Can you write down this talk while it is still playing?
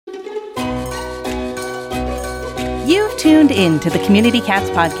tuned in to the Community Cats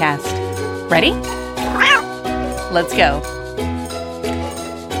podcast. Ready? Let's go.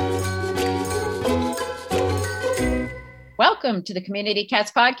 Welcome to the Community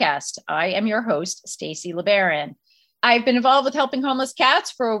Cats podcast. I am your host, Stacy LeBaron. I've been involved with helping homeless cats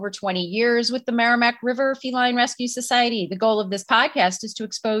for over 20 years with the Merrimack River Feline Rescue Society. The goal of this podcast is to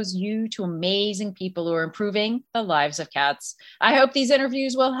expose you to amazing people who are improving the lives of cats. I hope these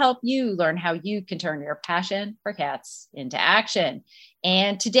interviews will help you learn how you can turn your passion for cats into action.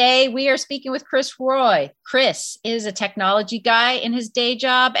 And today we are speaking with Chris Roy. Chris is a technology guy in his day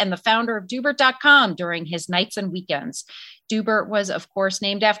job and the founder of Doobert.com during his nights and weekends. Doobert was, of course,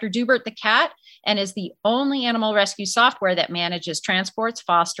 named after Doobert the cat and is the only animal rescue software that manages transports,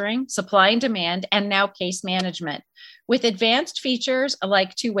 fostering, supply and demand, and now case management. With advanced features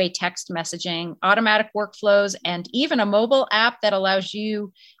like two-way text messaging, automatic workflows, and even a mobile app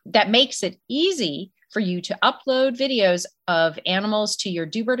that makes it easy for you to upload videos of animals to your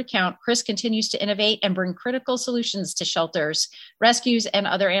Doobert account, Chris continues to innovate and bring critical solutions to shelters, rescues, and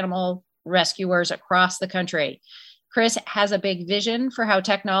other animal rescuers across the country. Chris has a big vision for how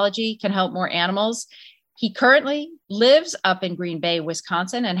technology can help more animals. He currently lives up in Green Bay,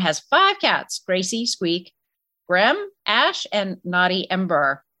 Wisconsin, and has 5 cats: Gracie, Squeak, Grem, Ash, and Naughty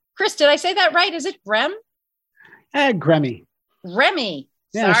Ember. Chris, did I say that right? Is it Grem? Gremmy. Remy.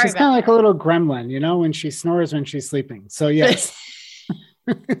 Yeah, Sorry, she's kind of like a little gremlin, you know, when she snores when she's sleeping. So yes.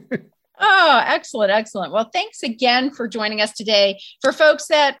 Oh, excellent, excellent. Well, thanks again for joining us today. For folks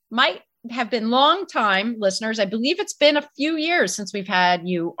that might have been long time listeners, I believe it's been a few years since we've had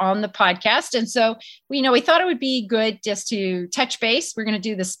you on the podcast. And so we thought it would be good just to touch base. We're going to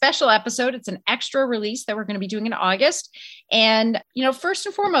do this special episode. It's an extra release that we're going to be doing in August. And, first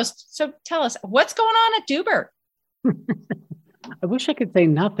and foremost, so tell us what's going on at Doobert. I wish I could say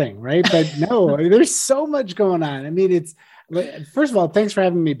nothing, right? But no, there's so much going on. I mean, first of all, thanks for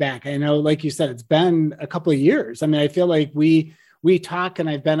having me back. I know, like you said, it's been a couple of years. I mean, I feel like we talk, and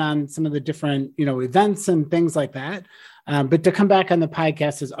I've been on some of the different, events and things like that. But to come back on the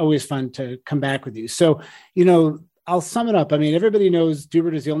podcast is always fun to come back with you. So, I'll sum it up. I mean, everybody knows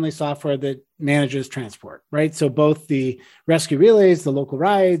Doobert is the only software that manages transport, right? So both the rescue relays, the local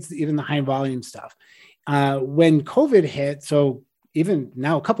rides, even the high volume stuff. When COVID hit, so even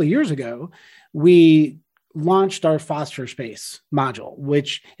now a couple of years ago, we launched our foster space module,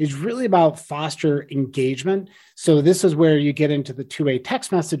 which is really about foster engagement. So this is where you get into the two-way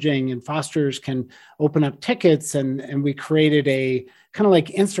text messaging, and fosters can open up tickets, and we created a kind of like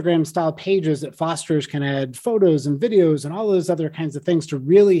Instagram style pages that fosters can add photos and videos and all those other kinds of things to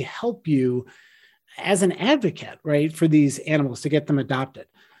really help you as an advocate, right, for these animals to get them adopted.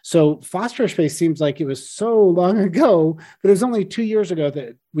 So foster space seems like it was so long ago, but it was only 2 years ago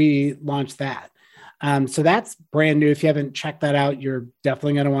that we launched that. So that's brand new. If you haven't checked that out, you're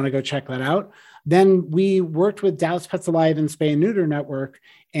definitely going to want to go check that out. Then we worked with Dallas Pets Alive and Spay and Neuter Network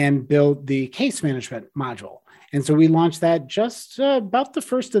and built the case management module. And so we launched that just about the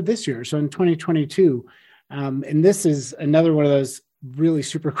first of this year, so in 2022. And this is another one of those really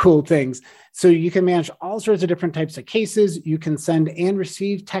super cool things. So you can manage all sorts of different types of cases. You can send and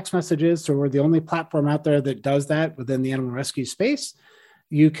receive text messages. So we're the only platform out there that does that within the animal rescue space.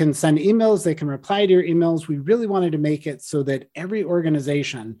 You can send emails. They can reply to your emails. We really wanted to make it so that every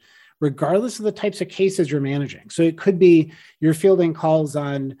organization, regardless of the types of cases you're managing, so it could be you're fielding calls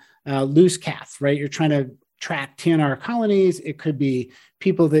on loose cats, right? You're trying to track TNR colonies. It could be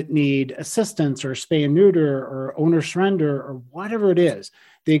people that need assistance or spay and neuter or owner surrender or whatever it is.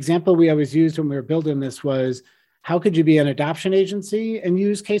 The example we always used when we were building this was, how could you be an adoption agency and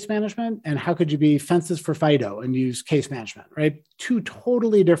use case management? And how could you be Fences for Fido and use case management, right? 2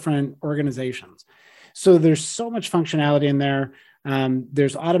 totally different organizations. So there's so much functionality in there.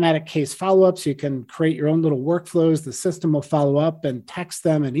 There's automatic case follow-ups. You can create your own little workflows. The system will follow up and text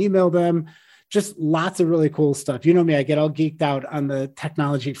them and email them. Just lots of really cool stuff. You know me, I get all geeked out on the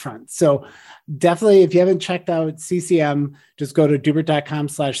technology front. So definitely, if you haven't checked out CCM, just go to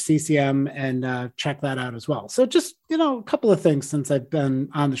Doobert.com/CCM and check that out as well. So just, a couple of things since I've been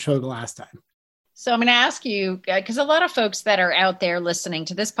on the show the last time. So I'm going to ask you, because a lot of folks that are out there listening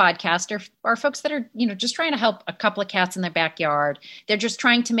to this podcast are folks that are, just trying to help a couple of cats in their backyard. They're just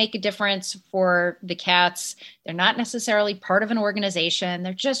trying to make a difference for the cats. They're not necessarily part of an organization.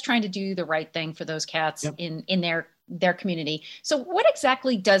 They're just trying to do the right thing for those cats in their community. So what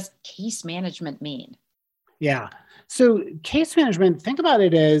exactly does case management mean? Yeah. So case management, think about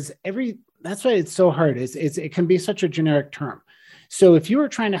it as that's why it's so hard. It can be such a generic term. So if you were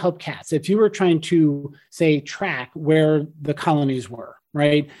trying to help cats, if you were trying to, say, track where the colonies were,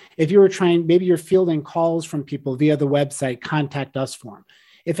 right? If you were maybe you're fielding calls from people via the website contact us form.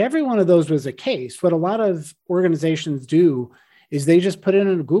 If every one of those was a case, what a lot of organizations do is they just put it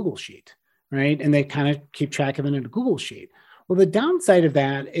in a Google sheet, right? And they kind of keep track of it in a Google sheet. Well, the downside of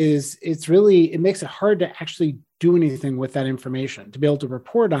that is it makes it hard to actually do anything with that information, to be able to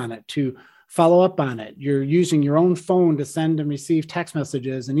report on it, to follow up on it. You're using your own phone to send and receive text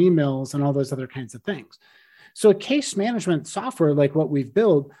messages and emails and all those other kinds of things. So a case management software like what we've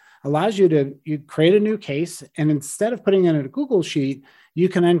built allows you to create a new case, and instead of putting it in a Google sheet, you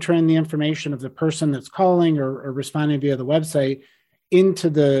can enter in the information of the person that's calling or responding via the website into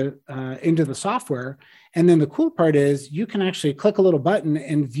the software. And then the cool part is you can actually click a little button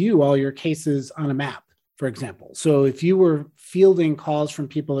and view all your cases on a map, for example. So if you were fielding calls from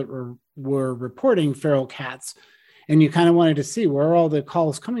people that were reporting feral cats, and you kind of wanted to see where are all the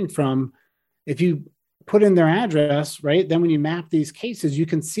calls coming from, if you put in their address, right, then when you map these cases, you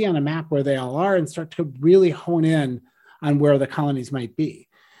can see on a map where they all are and start to really hone in on where the colonies might be.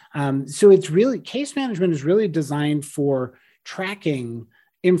 So case management is really designed for tracking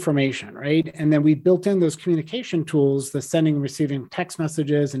information, right? And then we built in those communication tools, the sending and receiving text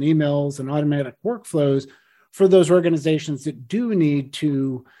messages and emails and automatic workflows for those organizations that do need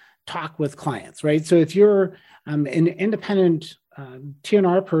to talk with clients, right? So if you're an independent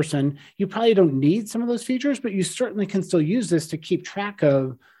TNR person, you probably don't need some of those features, but you certainly can still use this to keep track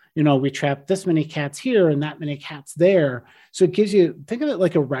of, we trapped this many cats here and that many cats there. So it gives you, think of it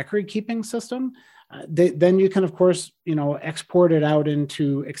like a record keeping system. Then you can, of course, export it out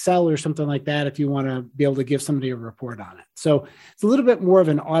into Excel or something like that if you want to be able to give somebody a report on it. So it's a little bit more of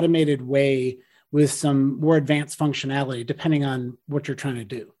an automated way with some more advanced functionality, depending on what you're trying to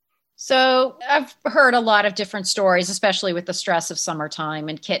do. So I've heard a lot of different stories, especially with the stress of summertime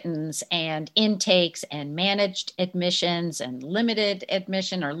and kittens and intakes and managed admissions and limited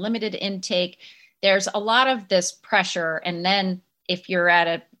admission or limited intake. There's a lot of this pressure. And then if you're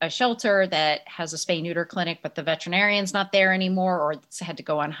at a shelter that has a spay-neuter clinic, but the veterinarian's not there anymore, or it's had to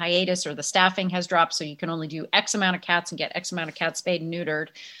go on hiatus, or the staffing has dropped, so you can only do X amount of cats and get X amount of cats spayed and neutered.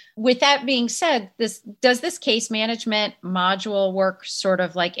 With that being said, does this case management module work sort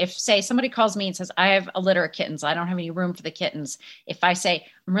of like if, say, somebody calls me and says, I have a litter of kittens, I don't have any room for the kittens. If I say,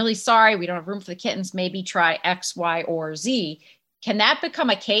 I'm really sorry, we don't have room for the kittens, maybe try X, Y, or Z. Can that become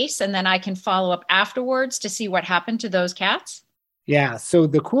a case? And then I can follow up afterwards to see what happened to those cats? Yeah. So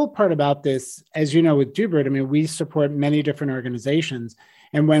the cool part about this, as you know, with Doobert, we support many different organizations.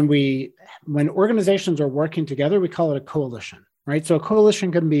 And when organizations are working together, we call it a coalition, right? So a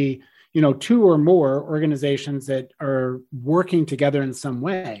coalition can be, two or more organizations that are working together in some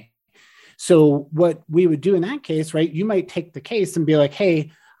way. So what we would do in that case, right, you might take the case and be like,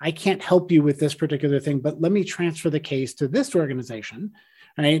 hey, I can't help you with this particular thing, but let me transfer the case to this organization.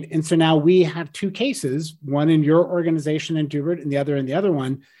 Right. And so now we have two cases, one in your organization in Doobert and the other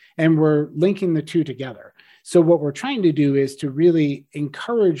one, and we're linking the two together. So what we're trying to do is to really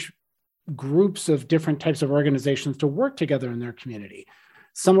encourage groups of different types of organizations to work together in their community.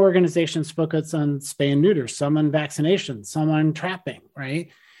 Some organizations focus on spay and neuter, some on vaccination, some on trapping, right?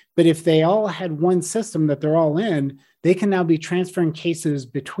 But if they all had one system that they're all in, they can now be transferring cases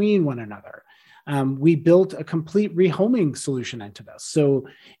between one another. We built a complete rehoming solution into this. So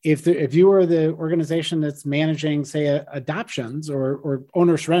if you are the organization that's managing, say, adoptions or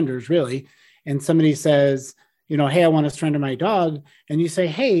owner surrenders, really, and somebody says, hey, I want to surrender my dog, and you say,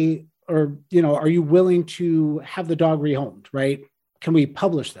 hey, or, are you willing to have the dog rehomed, right? Can we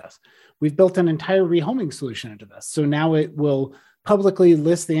publish this? We've built an entire rehoming solution into this. So now it will publicly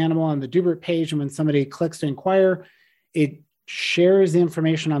list the animal on the Doobert page, and when somebody clicks to inquire, it shares the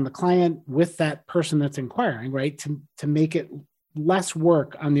information on the client with that person that's inquiring, right? To make it less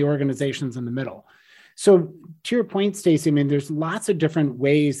work on the organizations in the middle. So to your point, Stacey, there's lots of different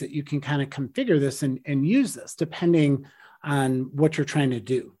ways that you can kind of configure this and use this depending on what you're trying to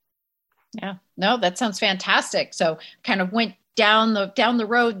do. Yeah, no, that sounds fantastic. So kind of went down the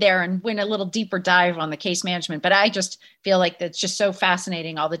road there and went a little deeper dive on the case management. But I just feel like that's just so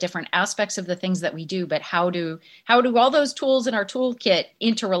fascinating, all the different aspects of the things that we do, but how do all those tools in our toolkit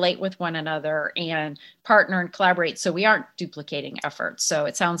interrelate with one another and partner and collaborate so we aren't duplicating efforts. So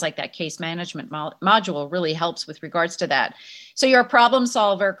it sounds like that case management module really helps with regards to that. So you're a problem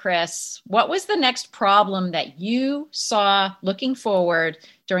solver, Chris. What was the next problem that you saw looking forward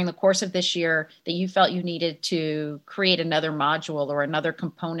during the course of this year that you felt you needed to create another module or another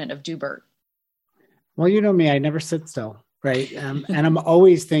component of Doobert? Well, you know me, I never sit still, right? And I'm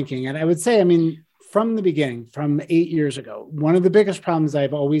always thinking. And I would say, from the beginning, from 8 years ago, one of the biggest problems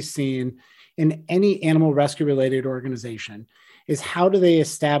I've always seen in any animal rescue related organization is how do they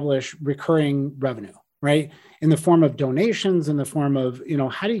establish recurring revenue, right? In the form of donations, in the form of,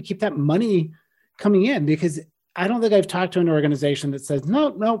 how do you keep that money coming in? Because I don't think I've talked to an organization that says, no,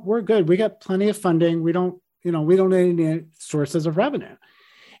 we're good. We got plenty of funding. We don't need any sources of revenue.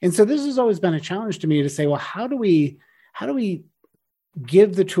 And so this has always been a challenge to me to say, well, how do we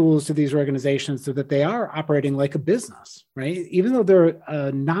give the tools to these organizations so that they are operating like a business, right? Even though they're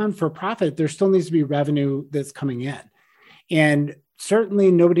a non-for-profit, there still needs to be revenue that's coming in. And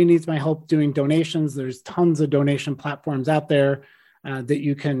certainly nobody needs my help doing donations. There's tons of donation platforms out there that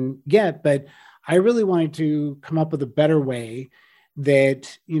you can get, but I really wanted to come up with a better way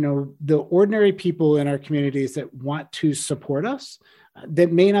that, the ordinary people in our communities that want to support us,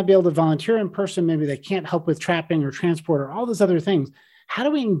 that may not be able to volunteer in person, maybe they can't help with trapping or transport or all those other things. How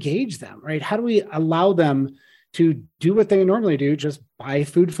do we engage them, right? How do we allow them to do what they normally do, just buy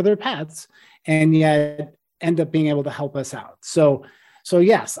food for their pets, and yet end up being able to help us out? So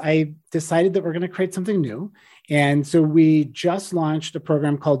yes, I decided that we're going to create something new. And so we just launched a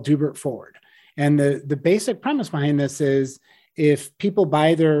program called Doobert Forward. And the basic premise behind this is if people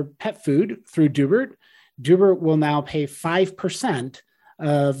buy their pet food through Doobert, Doobert will now pay 5%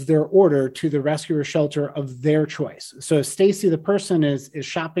 of their order to the rescue or shelter of their choice. So if Stacy, the person, is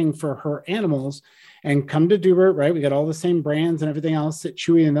shopping for her animals and come to Doobert, right? We got all the same brands and everything else that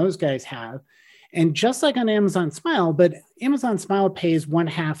Chewy and those guys have. And just like on Amazon Smile, but Amazon Smile pays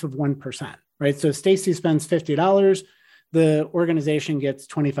 0.5%, right? So if Stacy spends $50, the organization gets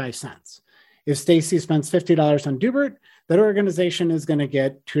 25 cents. If Stacy spends $50 on Doobert, that organization is going to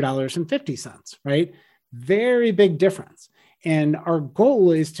get $2.50, right? Very big difference. And our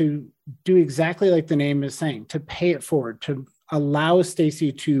goal is to do exactly like the name is saying, to pay it forward, to allow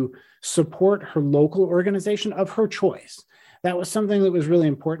Stacy to support her local organization of her choice. That was something that was really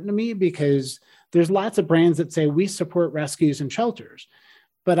important to me because there's lots of brands that say we support rescues and shelters,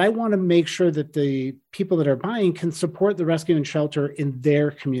 but I want to make sure that the people that are buying can support the rescue and shelter in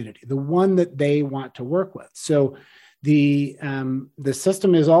their community, the one that they want to work with. So the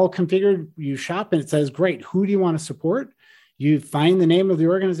system is all configured. You shop and it says, great, who do you want to support? You find the name of the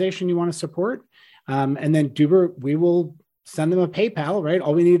organization you want to support. And then Doobert, we will send them a PayPal, right?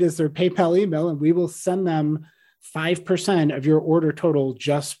 All we need is their PayPal email, and we will send them 5% of your order total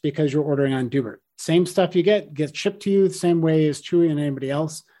just because you're ordering on Doobert. Same stuff you gets shipped to you the same way as Chewy and anybody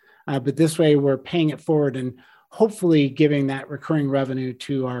else. But this way we're paying it forward and hopefully giving that recurring revenue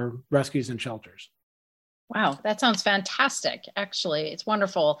to our rescues and shelters. Wow, that sounds fantastic. Actually, it's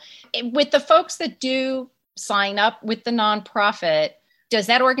wonderful. With the folks that do sign up with the nonprofit, does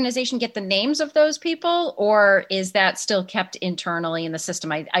that organization get the names of those people, or is that still kept internally in the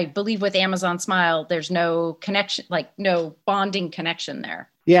system? I believe with Amazon Smile, there's no connection, like no bonding connection there.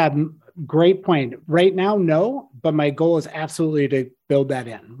 Yeah, great point. Right now, no, but my goal is absolutely to build that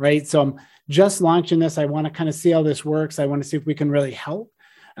in, right? So I'm just launching this. I want to kind of see how this works. I want to see if we can really help.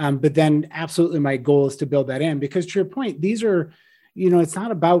 But then absolutely my goal is to build that in, because to your point, these are, it's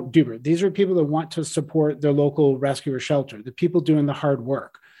not about Doobert. These are people that want to support their local rescue or shelter, the people doing the hard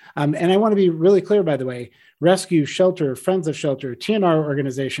work. And I want to be really clear, by the way, rescue, shelter, friends of shelter, TNR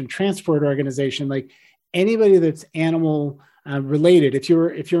organization, transport organization, like anybody that's animal related. If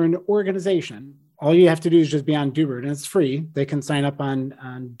you're an organization, all you have to do is just be on Doobert, and it's free. They can sign up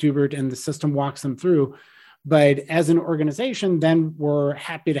on Doobert and the system walks them through. But as an organization, then we're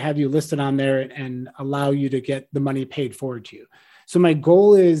happy to have you listed on there and allow you to get the money paid forward to you. So my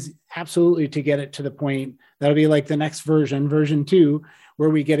goal is absolutely to get it to the point that'll be like the next version 2, where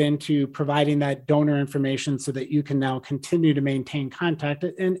we get into providing that donor information so that you can now continue to maintain contact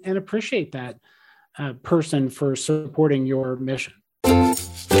and appreciate that person for supporting your mission.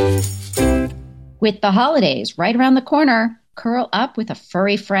 With the holidays right around the corner, curl up with a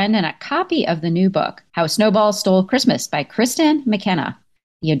furry friend and a copy of the new book, How Snowball Stole Christmas by Kristen McKenna.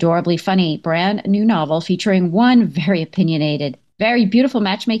 The adorably funny brand new novel featuring one very opinionated, very beautiful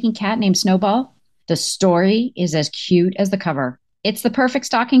matchmaking cat named Snowball. The story is as cute as the cover. It's the perfect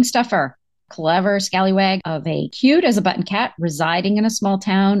stocking stuffer. Clever scallywag of a cute as a button cat residing in a small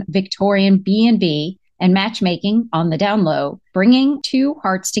town Victorian B&B and matchmaking on the down low, bringing two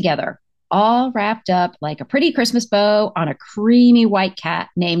hearts together, all wrapped up like a pretty Christmas bow on a creamy white cat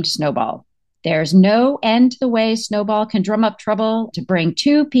named Snowball. There's no end to the way Snowball can drum up trouble to bring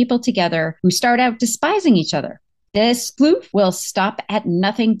two people together who start out despising each other. This sleuth will stop at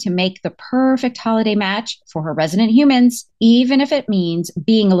nothing to make the perfect holiday match for her resident humans, even if it means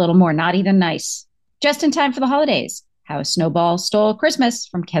being a little more naughty than nice. Just in time for the holidays, How Snowball Stole Christmas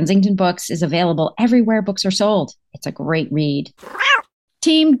from Kensington Books is available everywhere books are sold. It's a great read.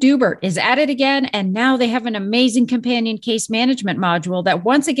 Team Doobert is at it again, and now they have an amazing companion case management module that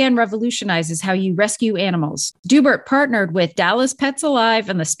once again revolutionizes how you rescue animals. Doobert partnered with Dallas Pets Alive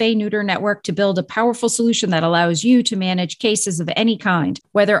and the Spay Neuter Network to build a powerful solution that allows you to manage cases of any kind.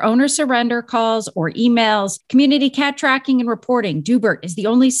 Whether owner surrender calls or emails, community cat tracking and reporting, Doobert is the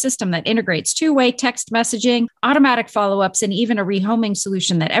only system that integrates two-way text messaging, automatic follow-ups, and even a rehoming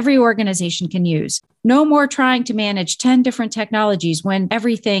solution that every organization can use. No more trying to manage 10 different technologies when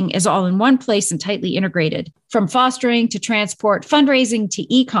everything is all in one place and tightly integrated. From fostering to transport, fundraising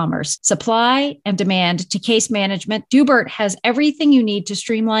to e-commerce, supply and demand to case management, Doobert has everything you need to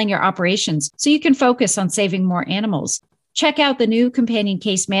streamline your operations so you can focus on saving more animals. Check out the new companion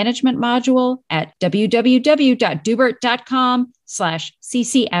case management module at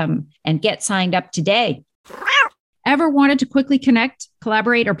www.doobert.com/CCM and get signed up today. Ever wanted to quickly connect,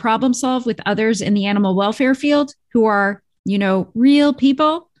 collaborate, or problem solve with others in the animal welfare field who are, real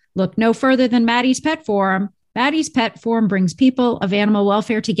people? Look no further than Maddie's Pet Forum. Maddie's Pet Forum brings people of animal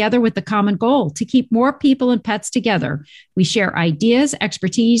welfare together with the common goal to keep more people and pets together. We share ideas,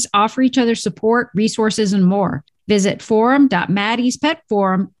 expertise, offer each other support, resources, and more. Visit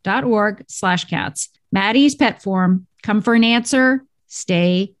forum.maddie'spetforum.org/cats. Maddie's Pet Forum. Come for an answer.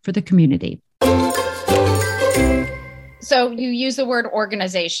 Stay for the community. So you use the word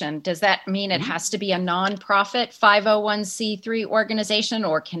organization. Does that mean it has to be a nonprofit 501c3 organization,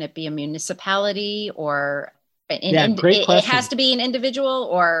 or can it be a municipality, or great question. It has to be an individual,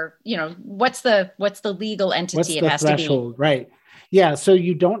 or what's the legal entity it has threshold? To be? Right. Yeah. So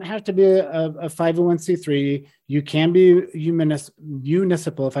you don't have to be a 501c3. You can be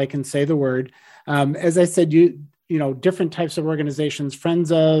municipal, if I can say the word. As I said, different types of organizations,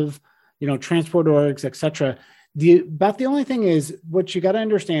 friends of, transport orgs, et cetera. About the only thing is, what you got to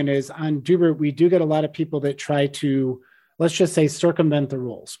understand is on Doobert, we do get a lot of people that try to, let's just say, circumvent the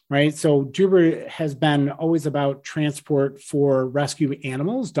rules, right? So Doobert has been always about transport for rescue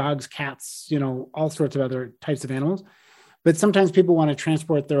animals, dogs, cats, all sorts of other types of animals. But sometimes people want to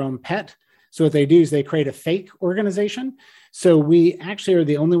transport their own pet. So what they do is they create a fake organization. So we actually are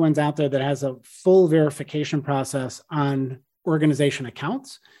the only ones out there that has a full verification process on organization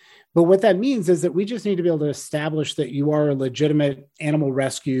accounts. But what that means is that we just need to be able to establish that you are a legitimate animal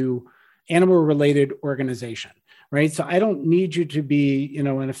rescue, animal-related organization, right? So I don't need you to be,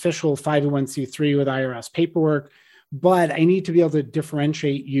 an official 501c3 with IRS paperwork, but I need to be able to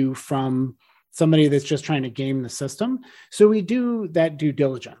differentiate you from somebody that's just trying to game the system. So we do that due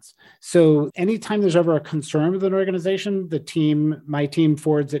diligence. So anytime there's ever a concern with an organization, my team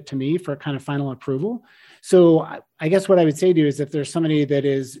forwards it to me for kind of final approval. So I guess what I would say to you is, if there's somebody that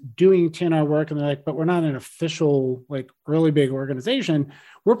is doing TNR work and they're like, but we're not an official, really big organization,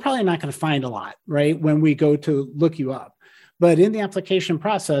 we're probably not going to find a lot, right, when we go to look you up. But in the application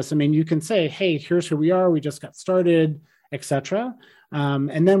process, you can say, hey, here's who we are. We just got started, et cetera.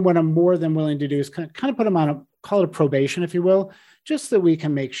 And then what I'm more than willing to do is kind of put them on call it a probation, if you will, just so we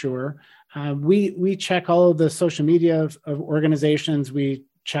can make sure. We check all of the social media of organizations. We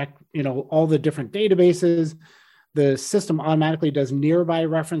check, all the different databases. The system automatically does nearby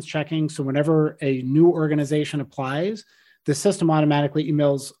reference checking. So whenever a new organization applies, the system automatically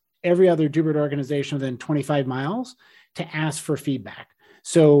emails every other Doobert organization within 25 miles to ask for feedback.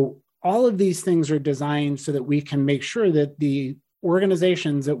 So all of these things are designed so that we can make sure that the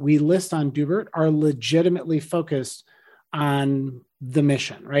organizations that we list on Doobert are legitimately focused on the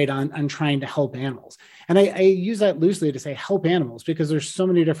mission, right? On trying to help animals. And I use that loosely to say help animals, because there's so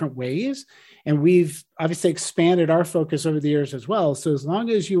many different ways. And we've obviously expanded our focus over the years as well. So as long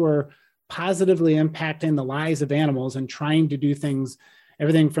as you are positively impacting the lives of animals and trying to do things,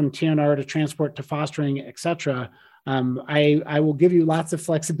 everything from TNR to transport to fostering, et cetera, I will give you lots of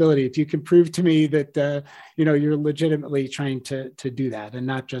flexibility if you can prove to me that you're legitimately trying to do that and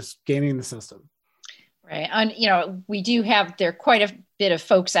not just gaming the system. Right. And, we do have there quite a bit of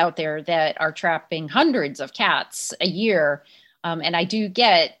folks out there that are trapping hundreds of cats a year. And I do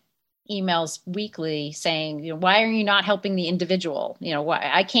get emails weekly saying, why are you not helping the individual? Why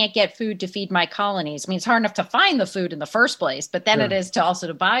I can't get food to feed my colonies. It's hard enough to find the food in the first place, but then It is to also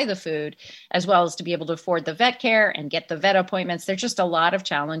to buy the food, as well as to be able to afford the vet care and get the vet appointments. There's just a lot of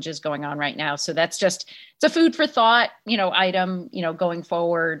challenges going on right now. So that's it's a food for thought, item, going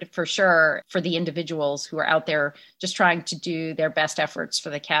forward for sure, for the individuals who are out there just trying to do their best efforts for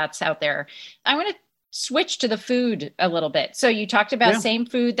the cats out there. I want to switch to the food a little bit. So you talked about same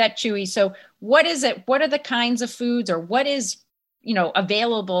food that Chewy. So what is it? What are the kinds of foods, or what is,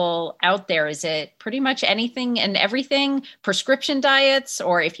 available out there? Is it pretty much anything and everything? Prescription diets,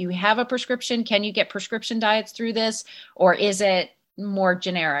 or if you have a prescription, can you get prescription diets through this? Or is it, more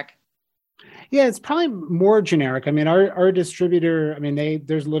generic? Yeah, it's probably more generic. I mean, our distributor, I mean,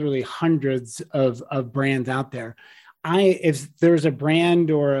 there's literally hundreds of brands out there. If there's a brand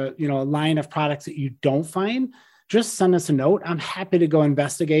or a line of products that you don't find, just send us a note. I'm happy to go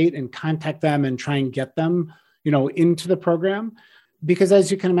investigate and contact them and try and get them, into the program. Because as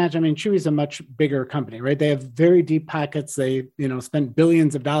you can imagine, I mean, Chewy's a much bigger company, right? They have very deep pockets. They, spent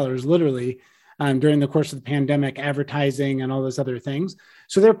billions of dollars literally during the course of the pandemic, advertising and all those other things.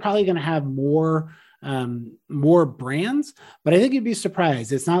 So they're probably going to have more brands, but I think you'd be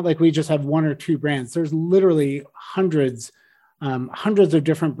surprised. It's not like we just have one or two brands. There's literally hundreds of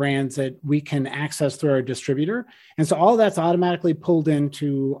different brands that we can access through our distributor. And so all that's automatically pulled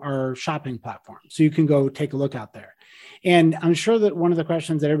into our shopping platform. So you can go take a look out there. And I'm sure that one of the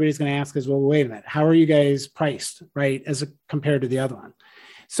questions that everybody's going to ask is, well, wait a minute, how are you guys priced, right, compared to the other one?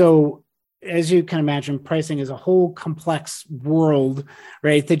 So as you can imagine, pricing is a whole complex world,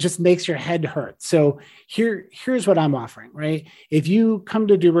 right, that just makes your head hurt. So here's what I'm offering, right? If you come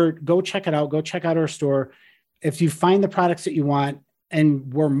to Doobert, go check it out, go check out our store. If you find the products that you want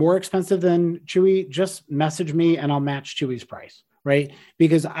and we're more expensive than Chewy, just message me and I'll match Chewy's price, right?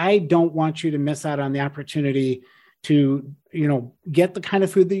 Because I don't want you to miss out on the opportunity to, get the kind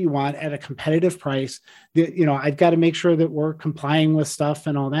of food that you want at a competitive price. I've got to make sure that we're complying with stuff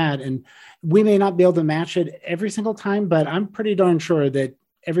and all that. And we may not be able to match it every single time, but I'm pretty darn sure that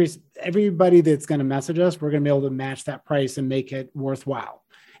everybody that's going to message us, we're going to be able to match that price and make it worthwhile.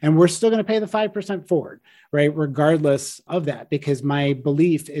 And we're still going to pay the 5% forward, right? Regardless of that, because my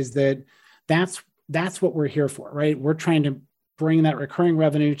belief is that that's what we're here for, right? We're trying to bring that recurring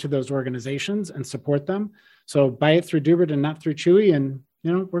revenue to those organizations and support them. So buy it through Doobert and not through Chewy, and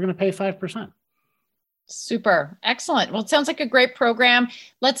we're going to pay 5%. Super. Excellent. Well, it sounds like a great program.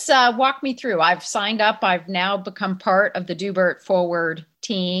 Let's walk me through. I've signed up. I've now become part of the Doobert Forward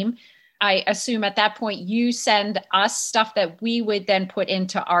team. I assume at that point you send us stuff that we would then put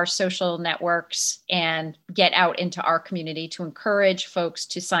into our social networks and get out into our community to encourage folks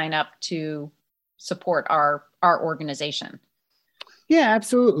to sign up to support our organization. Yeah,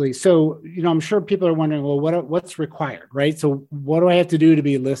 absolutely. So, I'm sure people are wondering, well, what's required, right? So what do I have to do to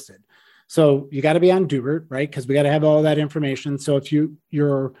be listed? So you got to be on Doobert, right? Because we got to have all that information. So if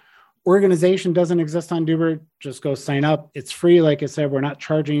your organization doesn't exist on Doobert, just go sign up. It's free. Like I said, we're not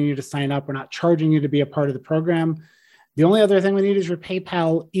charging you to sign up. We're not charging you to be a part of the program. The only other thing we need is your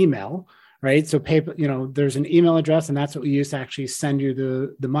PayPal email, right? So there's an email address, and that's what we use to actually send you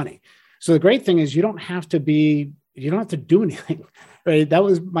the money. So the great thing is you don't have to do anything, right? That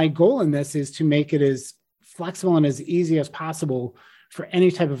was my goal in this, is to make it as flexible and as easy as possible for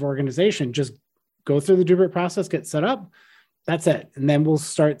any type of organization. Just go through the Doobert process, get set up. That's it. And then we'll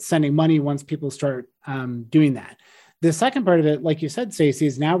start sending money once people start doing that. The second part of it, like you said, Stacey,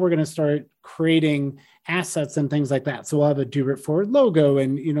 is now we're going to start creating assets and things like that. So we'll have a Doobert Forward logo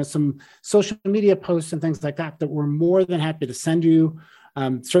and, some social media posts and things like that we're more than happy to send you.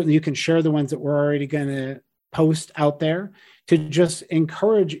 Certainly you can share the ones that we're already going to post out there to just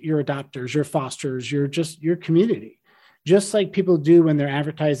encourage your adopters, your fosters, your community. Just like people do when they're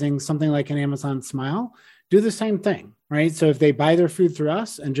advertising something like an Amazon Smile, do the same thing, right? So if they buy their food through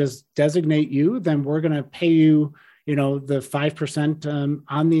us and just designate you, then we're going to pay you, the 5%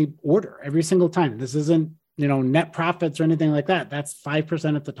 on the order every single time. This isn't, net profits or anything like that. That's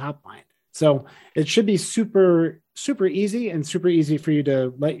 5% at the top line. So it should be super, super easy and super easy for you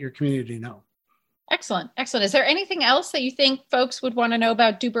to let your community know. Excellent. Excellent. Is there anything else that you think folks would want to know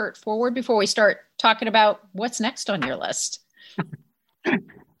about Doobert Forward before we start talking about what's next on your list?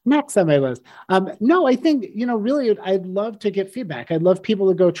 Next on my list. No, I think, really, I'd love to get feedback. I'd love people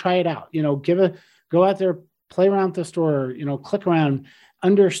to go try it out, go out there, play around with the store, click around,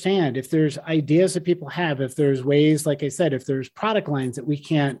 understand if there's ideas that people have, if there's ways, like I said, if there's product lines that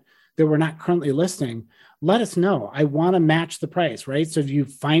we're not currently listing, let us know. I want to match the price, right? So if you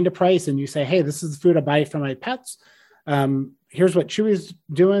find a price and you say, hey, this is the food I buy for my pets. Here's what Chewy's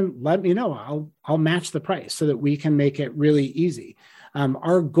doing. Let me know. I'll match the price so that we can make it really easy.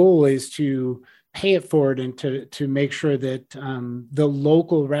 Our goal is to pay it forward and to make sure that the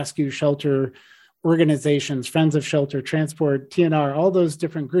local rescue shelter organizations, Friends of Shelter, Transport, TNR, all those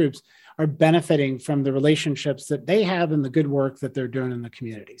different groups are benefiting from the relationships that they have and the good work that they're doing in the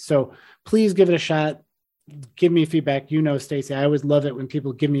community. So please give it a shot. Give me feedback. Stacey, I always love it when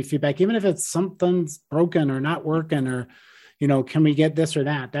people give me feedback, even if it's something's broken or not working or, can we get this or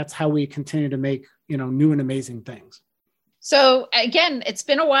that? That's how we continue to make, new and amazing things. So again, it's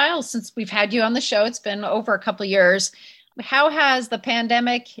been a while since we've had you on the show. It's been over a couple of years. how has the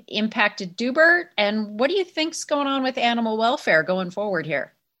pandemic impacted Doobert, and what do you think's going on with animal welfare going forward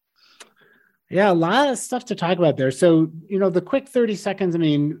here? Yeah, a lot of stuff to talk about there. So, the quick 30 seconds,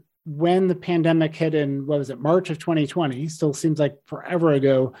 when the pandemic hit in, March of 2020, still seems like forever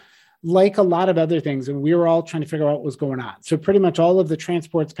ago, like a lot of other things, and we were all trying to figure out what was going on. So pretty much all of the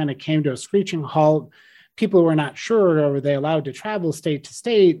transports kind of came to a screeching halt. People were not sure, or were they allowed to travel state to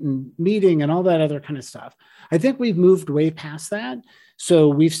state and meeting and all that other kind of stuff. I think we've moved way past that. So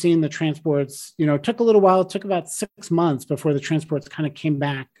we've seen the transports, it took a little while, it took about 6 months before the transports kind of came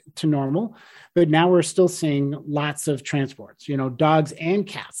back to normal. But now we're still seeing lots of transports, dogs and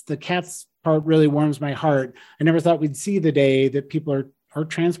cats. The cats part really warms my heart. I never thought we'd see the day that people are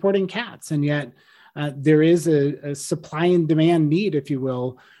transporting cats. And yet there is a supply and demand need, if you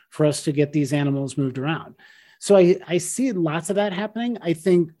will, for us to get these animals moved around. So I see lots of that happening. I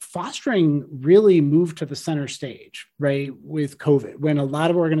think fostering really moved to the center stage, right, with COVID, when a lot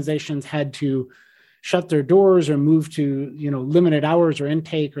of organizations had to shut their doors or move to, limited hours or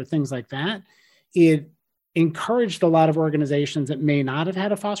intake or things like that. It encouraged a lot of organizations that may not have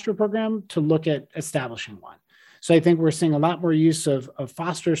had a foster program to look at establishing one. So I think we're seeing a lot more use of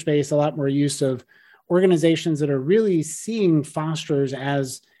foster space, a lot more use of organizations that are really seeing fosters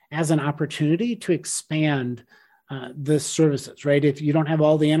as an opportunity to expand the services, right? If you don't have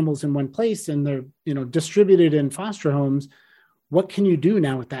all the animals in one place and they're, distributed in foster homes, what can you do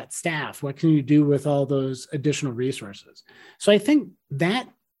now with that staff? What can you do with all those additional resources? So I think that,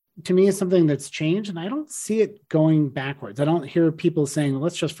 to me, is something that's changed, and I don't see it going backwards. I don't hear people saying,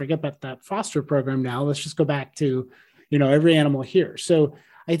 let's just forget about that foster program now. Let's just go back to, every animal here. So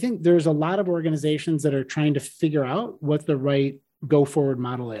I think there's a lot of organizations that are trying to figure out what the right go forward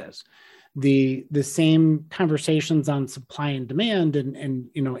model is. The same conversations on supply and demand and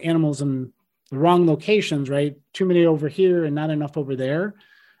animals in the wrong locations, right? Too many over here and not enough over there.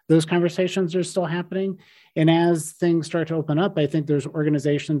 Those conversations are still happening. And as things start to open up, I think there's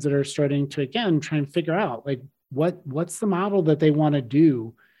organizations that are starting to, again, try and figure out like what's the model that they want to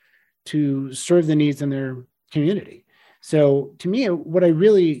do to serve the needs in their community. So to me,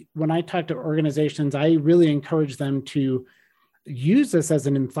 when I talk to organizations, I really encourage them to use this as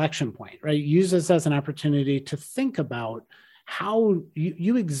an inflection point, right? Use this as an opportunity to think about how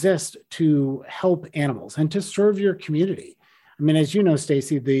you exist to help animals and to serve your community. As you know,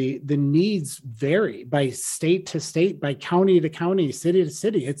 Stacy, the needs vary by state to state, by county to county, city to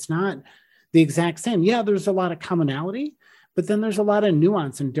city. It's not the exact same. Yeah, there's a lot of commonality, but then there's a lot of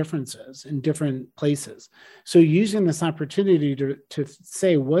nuance and differences in different places. So using this opportunity to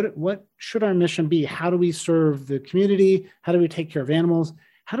say, what should our mission be? How do we serve the community? How do we take care of animals?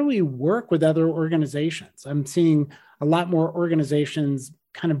 How do we work with other organizations? I'm seeing a lot more organizations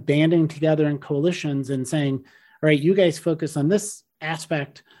kind of banding together in coalitions and saying, all right, you guys focus on this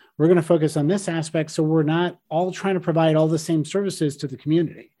aspect. We're going to focus on this aspect. So we're not all trying to provide all the same services to the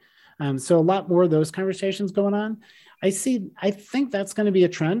community. So a lot more of those conversations going on. I think that's going to be a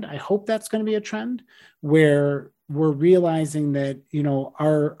trend. I hope that's going to be a trend where we're realizing that,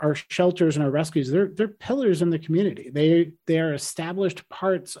 our shelters and our rescues, they're pillars in the community. They are established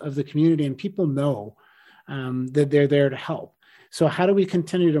parts of the community, and people know that they're there to help. So how do we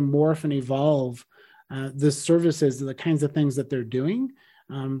continue to morph and evolve the services, the kinds of things that they're doing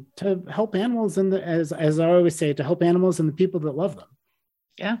to help animals as I always say, to help animals and the people that love them.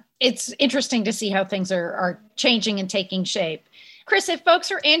 Yeah, it's interesting to see how things are changing and taking shape. Chris, if folks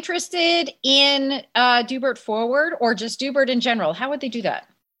are interested in Doobert Forward or just Doobert in general, how would they do that?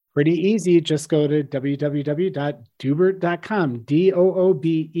 Pretty easy. Just go to www.doobert.com,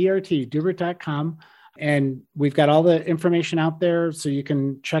 Doobert, Doobert.com. And we've got all the information out there. So you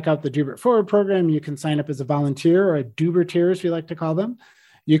can check out the Doobert Forward program. You can sign up as a volunteer or a Dooberteer, as we like to call them.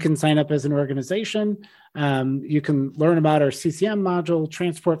 You can sign up as an organization. You can learn about our CCM module,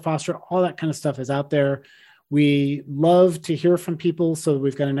 transport, foster, all that kind of stuff is out there. We love to hear from people. So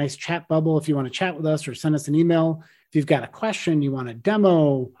we've got a nice chat bubble. If you want to chat with us or send us an email, if you've got a question, you want a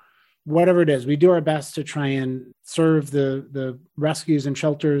demo, whatever it is, we do our best to try and serve the rescues and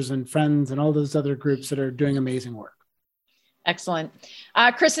shelters and friends and all those other groups that are doing amazing work. Excellent.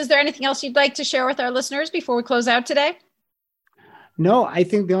 Chris, is there anything else you'd like to share with our listeners before we close out today? No, I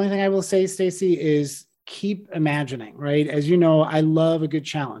think the only thing I will say, Stacy, is keep imagining, right? As you know, I love a good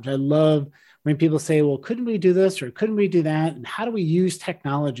challenge. I love when people say, well, couldn't we do this or couldn't we do that? And how do we use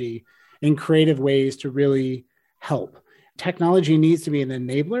technology in creative ways to really help? Technology needs to be an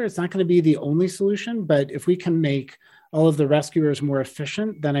enabler. It's not going to be the only solution, but if we can make all of the rescuers more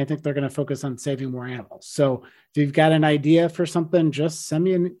efficient, then I think they're going to focus on saving more animals. So if you've got an idea for something, just send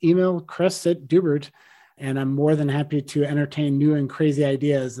me an email, Chris at Doobert, And I'm more than happy to entertain new and crazy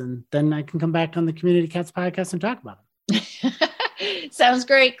ideas. And then I can come back on the Community Cats podcast and talk about them. Sounds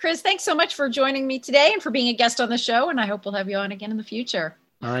great. Chris, thanks so much for joining me today and for being a guest on the show. And I hope we'll have you on again in the future.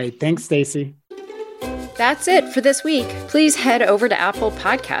 All right. Thanks, Stacy. That's it for this week. Please head over to Apple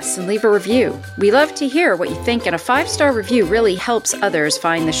Podcasts and leave a review. We love to hear what you think, and a 5-star review really helps others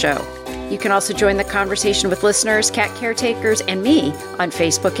find the show. You can also join the conversation with listeners, cat caretakers, and me on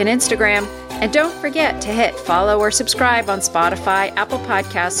Facebook and Instagram. And don't forget to hit follow or subscribe on Spotify, Apple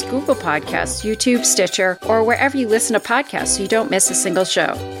Podcasts, Google Podcasts, YouTube, Stitcher, or wherever you listen to podcasts so you don't miss a single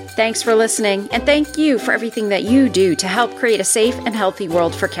show. Thanks for listening, and thank you for everything that you do to help create a safe and healthy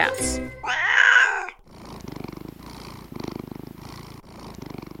world for cats.